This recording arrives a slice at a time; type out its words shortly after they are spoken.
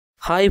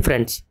Hi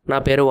friends, నా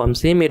పేరు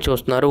వంశీ. మీరు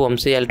చూస్తున్నారు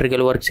Vamsi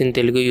electrical works in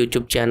Telugu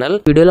YouTube channel.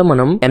 వీడియోలో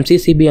మనం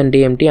MCCB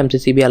అంటే ఏమిటి,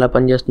 MCCB ఎలా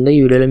పనిచేస్తుందో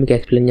ఈ వీడియోలో మీకు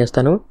ఎక్స్ప్లెయిన్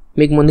చేస్తాను.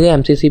 మీకు ముందుగా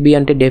MCCB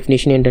అంటే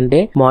డెఫినేషన్ ఏంటంటే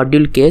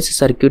మాడ్యూల్ కేస్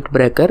సర్క్యూట్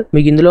బ్రేకర్.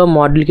 మీకు ఇందులో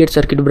మాడ్యూల్ కేస్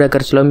సర్క్యూట్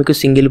బ్రేకర్స్ లో మీకు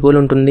సింగిల్ పోల్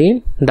ఉంటుంది,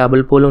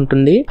 డబుల్ పోల్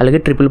ఉంటుంది, అలాగే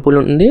ట్రిపుల్ పోల్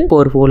ఉంటుంది,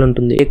 4 పోల్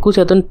ఉంటుంది. ఎక్కువ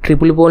శాతం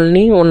ట్రిపుల్ పోల్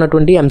ని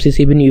ఉన్నటువంటి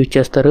MCCB ని యూజ్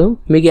చేస్తారు.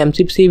 మీకు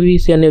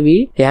MCCBs అనేవి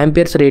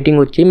యాంపియర్స్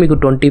రేటింగ్ వచ్చి మీకు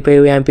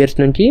 25 యాంపియర్స్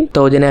నుంచి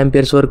 1000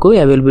 యాంపియర్స్ వరకు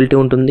అవైలబిలిటీ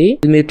ఉంటుంది.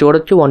 మీరు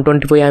చూడొచ్చు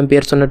 125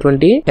 యాంపియర్స్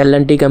ఉన్నటువంటి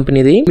L&T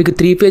కంపెనీది. మీకు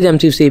 3 ఫేజ్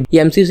MCCB.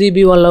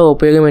 MCCB వల్ల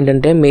ఉపయోగం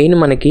ఏంటంటే మెయిన్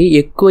మనకి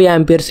ఎక్కువ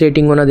యాంపియర్స్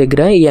రేటింగ్ ఉన్న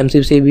దగ్గర ఈ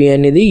MCCB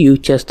అనేది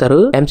యూజ్ చేస్తారు.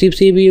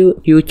 MCCB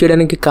యూజ్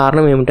చేయడానికి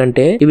కారణం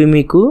ఏమిటంటే ఇవి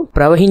మీకు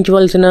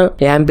ప్రవహించవలసిన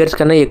యాంపియర్స్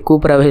కన్నా ఎక్కువ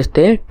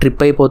ప్రవహిస్తే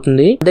ట్రిప్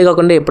అయిపోతుంది.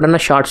 అంతేకాకుండా ఎప్పుడన్నా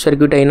షార్ట్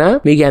సర్క్యూట్ అయినా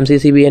మీకు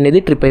MCCB అనేది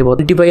ట్రిప్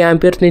అయిపోతుంది. 25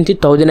 యాంపియర్స్ నుంచి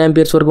 1000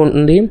 యాంపియర్స్ వరకు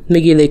ఉంటుంది.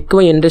 మీకు ఇది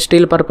ఎక్కువ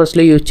ఇండస్ట్రియల్ పర్పస్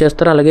లో యూజ్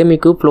చేస్తారు. అలాగే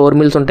మీకు ఫ్లోర్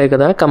మిల్స్ ఉంటాయి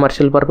కదా,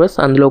 కమర్షియల్ పర్పస్,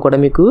 అందులో కూడా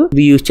మీకు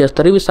ఇవి యూజ్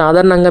చేస్తారు. ఇవి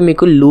సాధారణంగా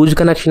మీకు లూజ్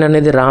కనెక్షన్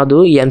అనేది రాదు.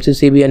 ఈ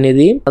MCCB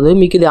అనేది అది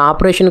మీకు ఇది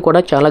ఆపరేషన్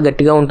కూడా చాలా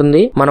గట్టిగా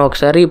ఉంటుంది. మనం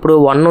ఒకసారి ఇప్పుడు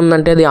 1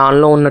 ఉందంటే అది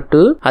ఆన్ లో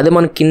ఉన్నట్టు, అదే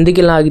మనం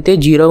కిందికి లాగితే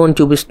 0 అని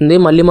చూపిస్తుంది.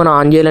 మళ్ళీ మనం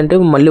ఆన్ చేయాలంటే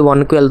మళ్ళీ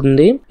 1 కి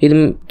వెళ్తుంది. ఇది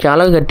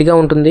చాలా గట్టిగా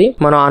ఉంటుంది.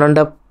 మనం ఆన్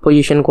అండ్ ఆఫ్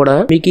పొజిషన్ కూడా.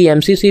 మీకు ఈ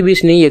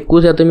MCCBs ని ఎక్కువ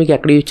శాతం మీకు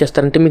ఎక్కడ యూజ్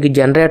చేస్తారంటే మీకు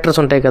జనరేటర్స్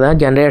ఉంటాయి కదా,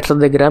 జనరేటర్స్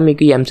దగ్గర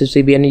మీకు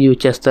MCCB అని యూజ్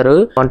చేస్తారు.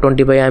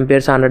 125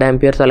 యాంపియర్స్, 100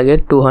 యాంపియర్స్, అలాగే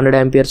 200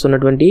 యాంపియర్స్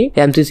ఉన్నటువంటి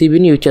MCCB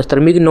ని యూజ్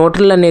చేస్తారు. మీకు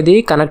న్యూట్రల్ అనేది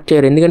కనెక్ట్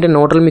చేయరు, ఎందుకంటే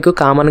న్యూట్రల్ మీకు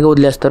కామన్ గా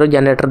వదిలేస్తారు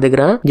జనరేటర్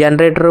దగ్గర.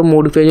 జనరేటర్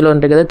 3 ఫేజ్ లో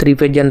ఉంటాయి కదా, 3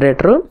 ఫేజ్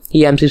జనరేటర్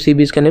ఈ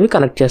MCCBs అనేవి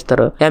కనెక్ట్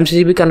చేస్తారు.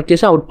 MCCB కనెక్ట్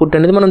చేసి అవుట్పుట్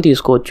అనేది మనం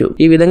తీసుకోవచ్చు.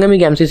 ఈ విధంగా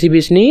మీకు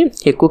MCCBs ని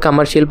ఎక్కువ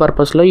కమర్షియల్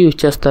పర్పస్ లో యూజ్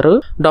చేస్తారు.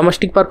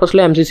 డొమెస్టిక్ పర్పస్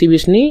లో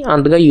MCCBs ని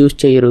అంతగా యూజ్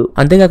చేయరు.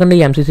 అంతేకాకుండా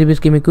MCCBs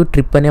కి మీకు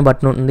ట్రిప్ అనే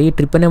బటన్ ఉంటుంది. ఈ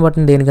ట్రిప్ అనే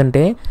బటన్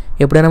దేనికంటే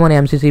ఎప్పుడైనా మన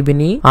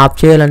MCCBని ఆఫ్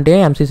చేయాలంటే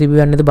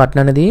MCCB అనేది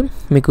బటన్ అనేది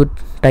మీకు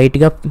టైట్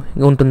గా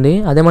ఉంటుంది.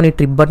 అదే మన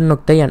ట్రిప్ బటన్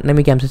నొక్కితే వెంటనే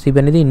మీకు MCCB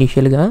అనేది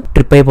ఇనిషియల్ గా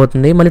ట్రిప్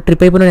అయిపోతుంది. మళ్ళీ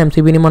ట్రిప్ అయిపోయిన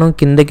MCCBని మనం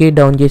కిందకి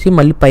డౌన్ చేసి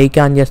మళ్ళీ పైకి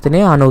ఆన్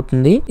చేస్తేనే ఆన్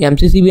అవుతుంది.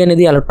 MCCB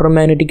అనేది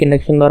ఎలక్ట్రోమాగ్నెటిక్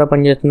ఇండక్షన్ ద్వారా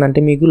పనిచేస్తుంది.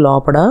 అంటే మీకు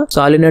లోపల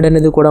సాలినాయిడ్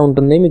అనేది కూడా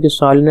ఉంటుంది. మీకు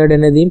సాలినాయిడ్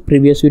అనేది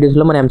ప్రీవియస్ వీడియోస్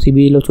లో మన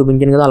MCCB లో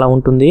చూపించాను కదా, అలా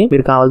ఉంటుంది.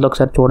 మీరు కావాలంటే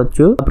ఒకసారి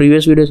చూడొచ్చు.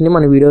 ప్రీవియస్ వీడియోస్ ని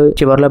మన వీడియో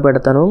చివరిలో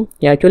పెడతాను.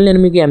 యాక్చువల్లీ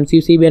నేను మీకు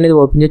MCCB అనేది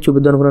ఓపెన్ చేసి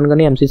చూపిద్దాం అనుకున్నాను,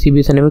 కానీ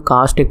MCCBs అనేవి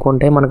కాస్ట్ ఎక్కువ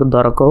ఉంటాయి, మనకు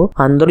దొరకవు,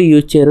 అందరూ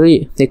యూజ్ చేయరు.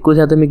 ఎక్కువ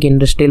శాతం మీకు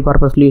ఇండస్ట్రియల్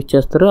పర్పస్ లో యూజ్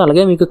చేస్తారు,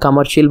 అలాగే మీకు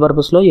కమర్షియల్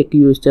పర్పస్ లో ఎక్కువ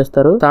యూజ్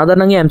చేస్తారు.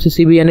 సాధారణంగా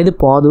MCCB అనేది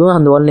పోదు,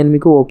 అందువల్ల నేను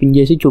మీకు ఓపెన్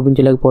చేసి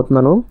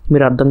చూపించలేకపోతున్నాను.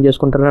 మీరు అర్థం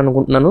చేసుకుంటారని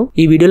అనుకుంటున్నాను.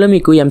 ఈ వీడియోలో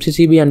మీకు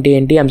MCCB అంటే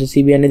ఏంటి,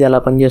 MCCB అనేది ఎలా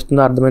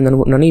పనిచేస్తుందో అర్థమైంది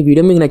అనుకుంటున్నాను. ఈ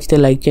వీడియో మీకు నచ్చితే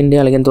లైక్ చేయండి.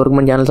 అలాగే ఇంతవరకు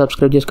మన ఛానల్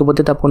సబ్స్క్రైబ్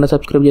చేసుకోకపోతే తప్పకుండా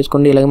సబ్స్క్రైబ్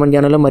చేసుకోండి. ఇలాగే మన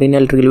ఛానల్లో మరిన్ని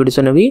ఎలక్ట్రికల్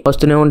వీడియోస్ అనేవి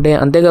వస్తూనే ఉంటాయి.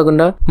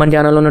 అంతేకాకుండా మన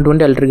ఛానల్లో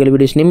ఉన్నటువంటి ఎలక్ట్రికల్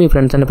వీడియోస్ ని మీ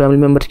ఫ్రెండ్స్ అండ్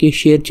ఫ్యామిలీ మెంబర్స్ కి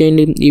షేర్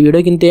చేయండి. ఈ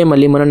వీడియో కింద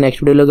మళ్ళీ మనం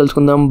నెక్స్ట్ వీడియోలో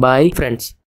కలుసుకుందాం. Bye friends.